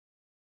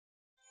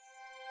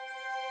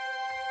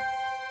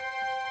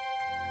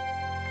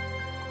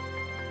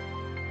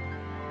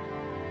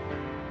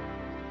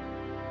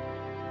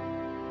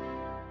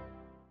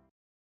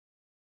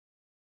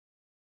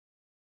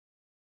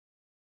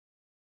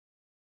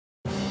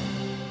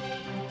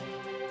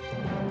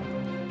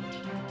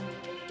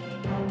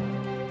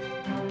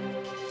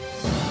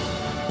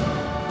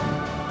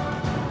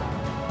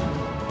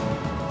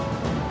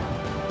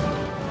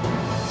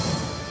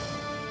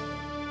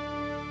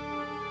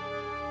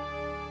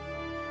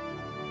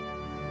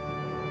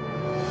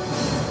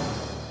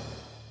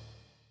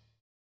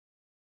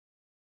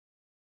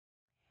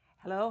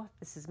Hello,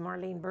 this is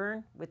Marlene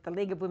Byrne with the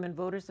League of Women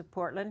Voters of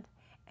Portland,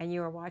 and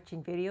you are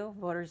watching Video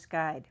Voter's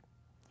Guide.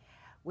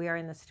 We are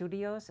in the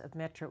studios of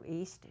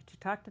MetroEast to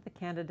talk to the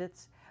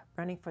candidates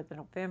running for the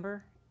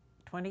November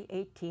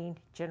 2018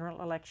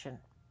 general election.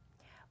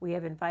 We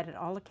have invited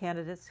all the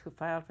candidates who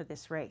filed for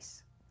this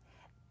race.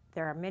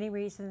 There are many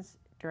reasons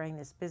during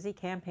this busy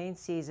campaign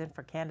season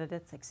for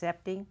candidates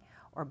accepting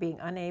or being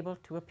unable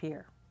to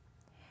appear.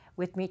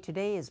 With me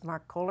today is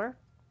Marc Koller,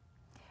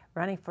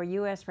 running for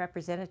U.S.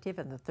 Representative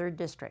in the 3rd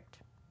District,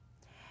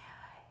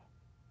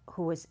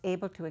 who was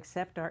able to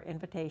accept our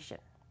invitation.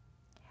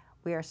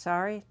 We are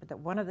sorry that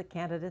one of the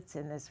candidates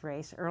in this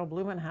race, Earl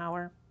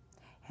Blumenauer,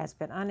 has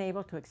been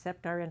unable to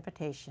accept our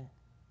invitation.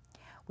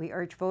 We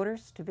urge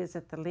voters to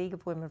visit the League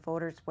of Women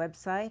Voters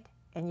website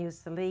and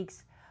use the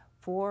League's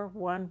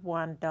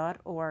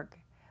 411.org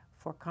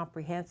for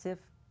comprehensive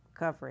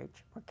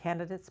coverage, where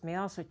candidates may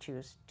also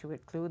choose to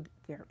include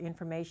their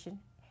information,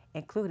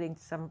 including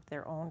some of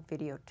their own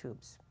video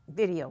tubes.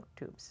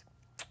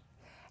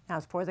 Now,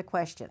 as for the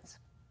questions.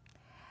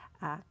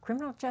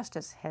 Criminal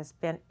justice has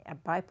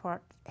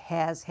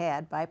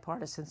had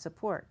bipartisan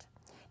support,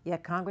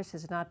 yet Congress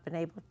has not been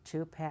able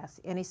to pass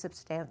any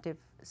substantive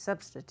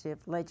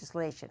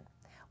legislation.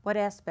 What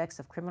aspects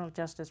of criminal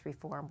justice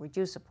reform would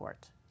you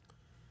support?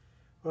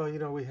 Well, you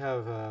know, we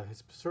have,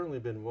 it's certainly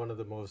been one of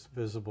the most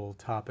visible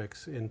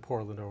topics in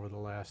Portland over the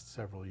last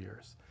several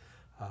years.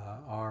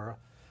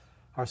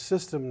 Our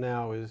system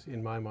now is,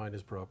 in my mind,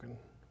 is broken.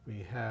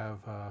 We have,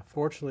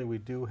 fortunately, we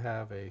do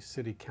have a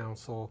city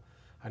council.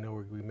 I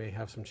know we may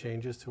have some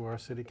changes to our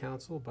city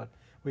council, but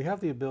we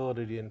have the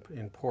ability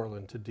in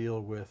Portland to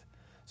deal with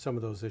some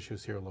of those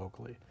issues here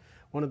locally.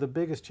 One of the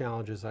biggest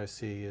challenges I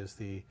see is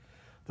the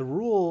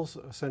rules,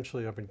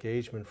 essentially, of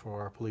engagement for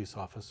our police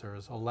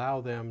officers allow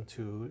them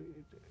to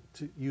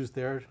use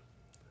their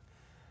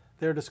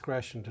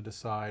discretion to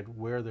decide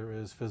where there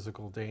is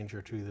physical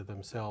danger to either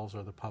themselves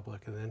or the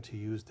public, and then to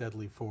use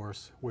deadly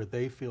force where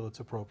they feel it's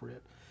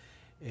appropriate.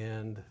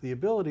 And the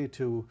ability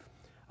to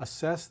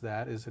assess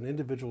that is an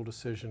individual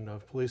decision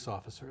of police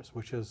officers,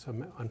 which has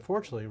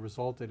unfortunately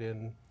resulted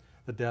in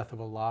the death of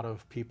a lot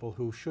of people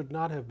who should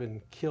not have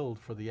been killed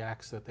for the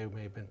acts that they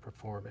may have been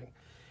performing.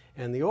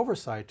 And the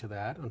oversight to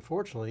that,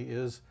 unfortunately,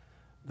 is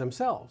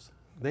themselves.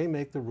 They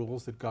make the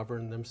rules that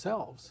govern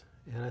themselves.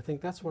 And I think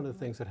that's one of the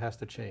things that has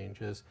to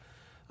change is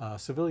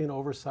civilian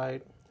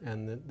oversight,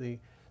 and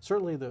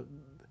certainly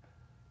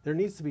there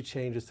needs to be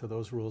changes to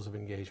those rules of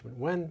engagement.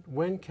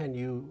 When can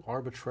you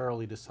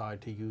arbitrarily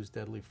decide to use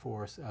deadly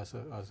force as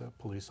a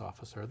police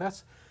officer?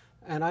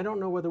 And I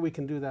don't know whether we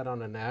can do that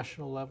on a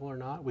national level or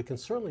not. We can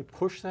certainly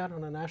push that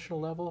on a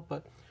national level,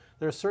 but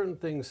there are certain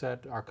things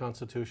that our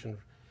Constitution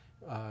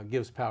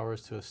gives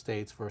powers to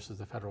states versus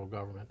the federal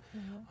government.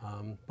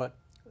 But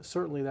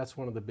certainly that's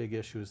one of the big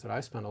issues that I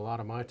spend a lot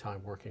of my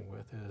time working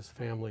with is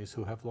families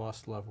who have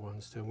lost loved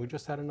ones too. We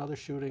just had another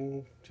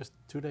shooting just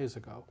 2 days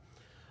ago.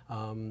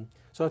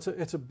 So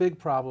it's a big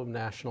problem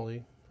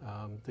nationally,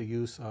 the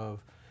use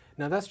of,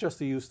 now that's just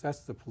the use,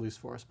 that's the police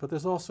force, but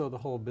there's also the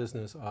whole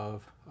business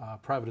of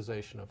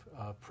privatization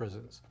of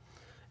prisons.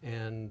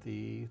 And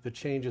the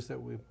changes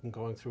that we've been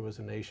going through as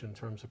a nation in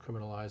terms of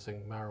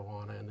criminalizing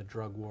marijuana and the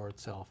drug war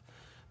itself,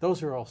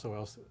 those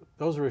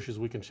are issues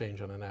we can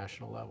change on a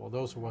national level.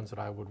 Those are ones that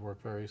I would work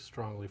very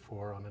strongly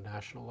for on a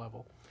national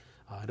level.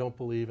 I don't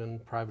believe in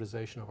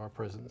privatization of our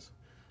prisons.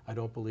 I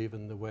don't believe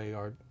in the way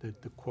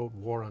the quote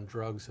war on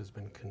drugs has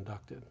been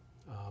conducted.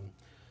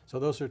 So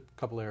those are a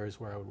couple areas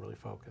where I would really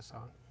focus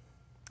on.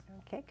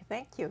 Okay,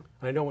 thank you.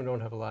 I know we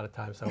don't have a lot of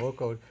time, so I won't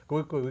go.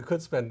 We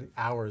could spend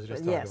hours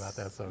just talking about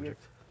that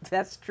subject.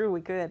 That's true,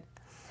 we could.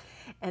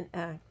 And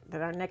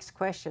then our next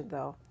question,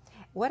 though,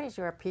 what is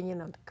your opinion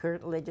on the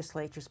current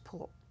legislature's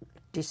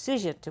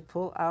decision to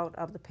pull out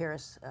of the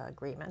Paris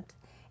Agreement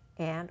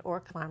or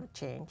climate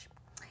change?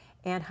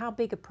 And how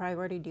big a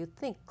priority do you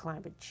think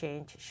climate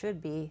change should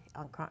be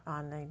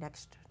on the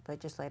next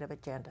legislative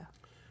agenda?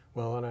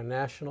 Well, on a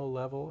national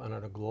level and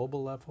on a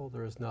global level,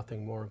 there is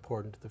nothing more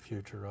important to the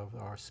future of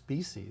our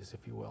species,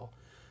 if you will,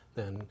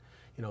 than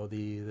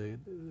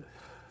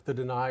the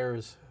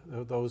deniers,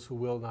 those who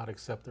will not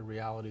accept the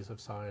realities of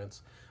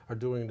science, are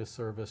doing a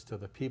disservice to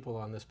the people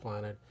on this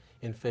planet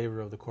in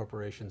favor of the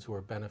corporations who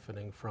are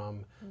benefiting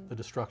from the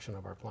destruction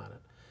of our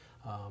planet.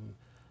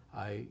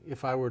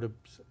 If I were to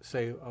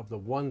say of the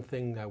one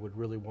thing I would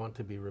really want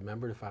to be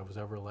remembered if I was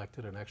ever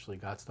elected and actually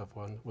got stuff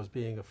on, was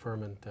being a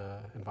fervent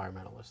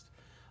environmentalist.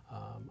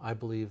 I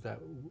believe that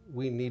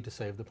we need to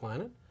save the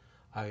planet.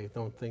 I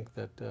don't think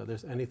that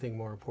there's anything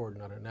more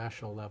important on a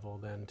national level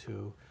than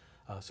to,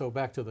 so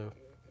back to the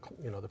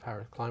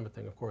Paris climate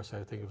thing, of course,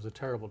 I think it was a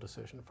terrible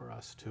decision for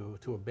us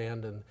to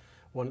abandon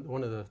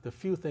one of the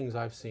few things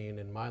I've seen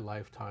in my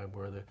lifetime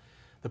where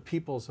the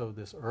peoples of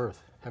this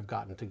earth have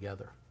gotten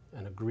together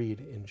and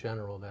agreed in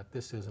general that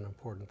this is an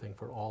important thing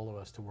for all of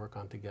us to work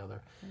on together.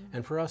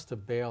 And for us to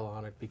bail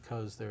on it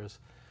because there's,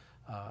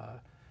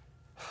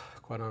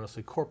 quite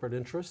honestly, corporate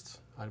interests,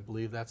 I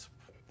believe that's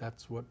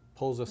that's what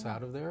pulls us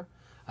out of there.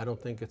 I don't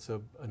think it's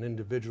an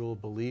individual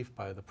belief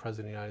by the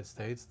President of the United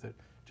States that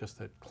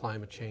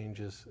climate change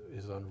is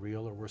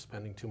unreal or we're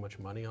spending too much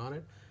money on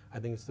it. I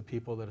think it's the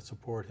people that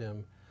support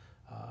him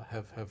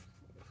have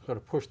sort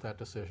of pushed that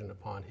decision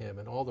upon him,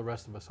 and all the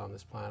rest of us on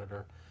this planet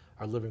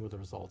are living with the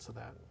results of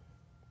that.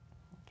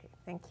 Okay,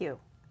 thank you.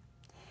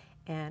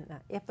 And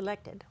if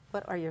elected,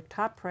 what are your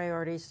top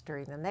priorities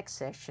during the next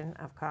session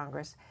of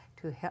Congress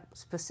to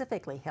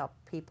specifically help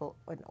people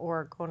and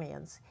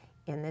Oregonians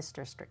in this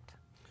district?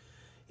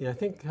 Yeah, I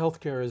think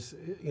healthcare is,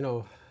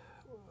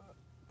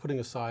 putting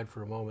aside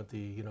for a moment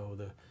the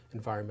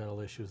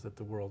environmental issues that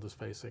the world is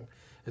facing.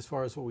 As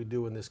far as what we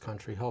do in this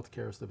country,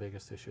 healthcare is the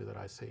biggest issue that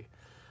I see.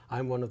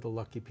 I'm one of the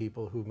lucky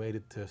people who made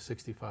it to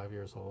 65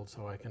 years old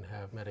so I can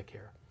have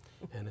Medicare.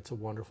 And it's a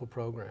wonderful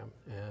program.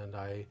 And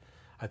I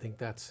think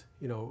that's,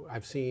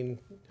 I've seen,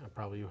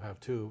 probably you have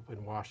too,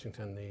 in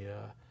Washington,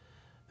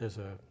 there's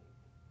a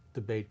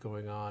debate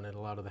going on, and a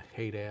lot of the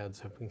hate ads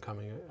have been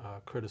coming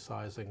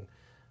criticizing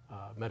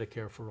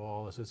Medicare for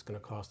All, as it's going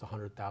to cost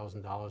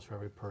 $100,000 for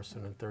every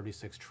person and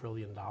 $36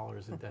 trillion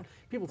in debt.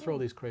 People throw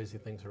these crazy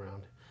things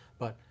around.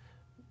 But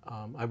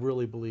I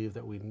really believe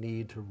that we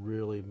need to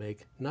really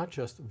make not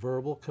just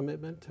verbal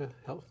commitment to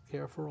health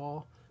care for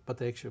all, but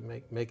they should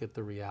make it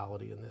the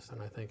reality in this.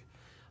 And I think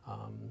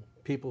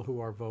people who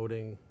are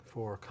voting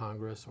for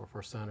Congress or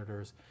for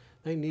senators,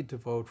 they need to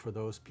vote for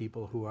those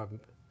people who have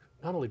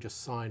not only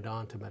just signed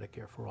on to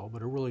Medicare for All,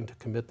 but are willing to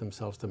commit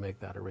themselves to make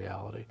that a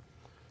reality.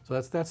 So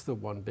that's the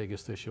one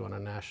biggest issue on a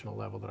national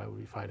level that I would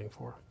be fighting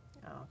for.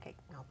 Okay,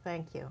 well,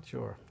 thank you.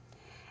 Sure.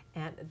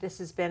 And this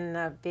has been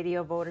a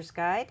Video Voters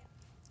Guide,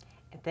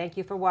 and thank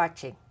you for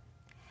watching.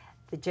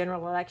 The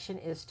general election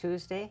is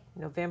Tuesday,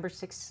 November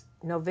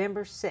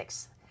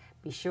 6th.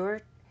 Be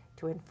sure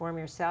to inform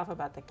yourself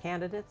about the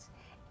candidates,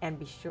 and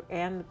be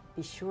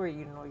sure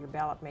you know your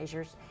ballot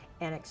measures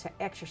and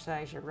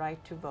exercise your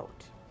right to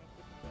vote.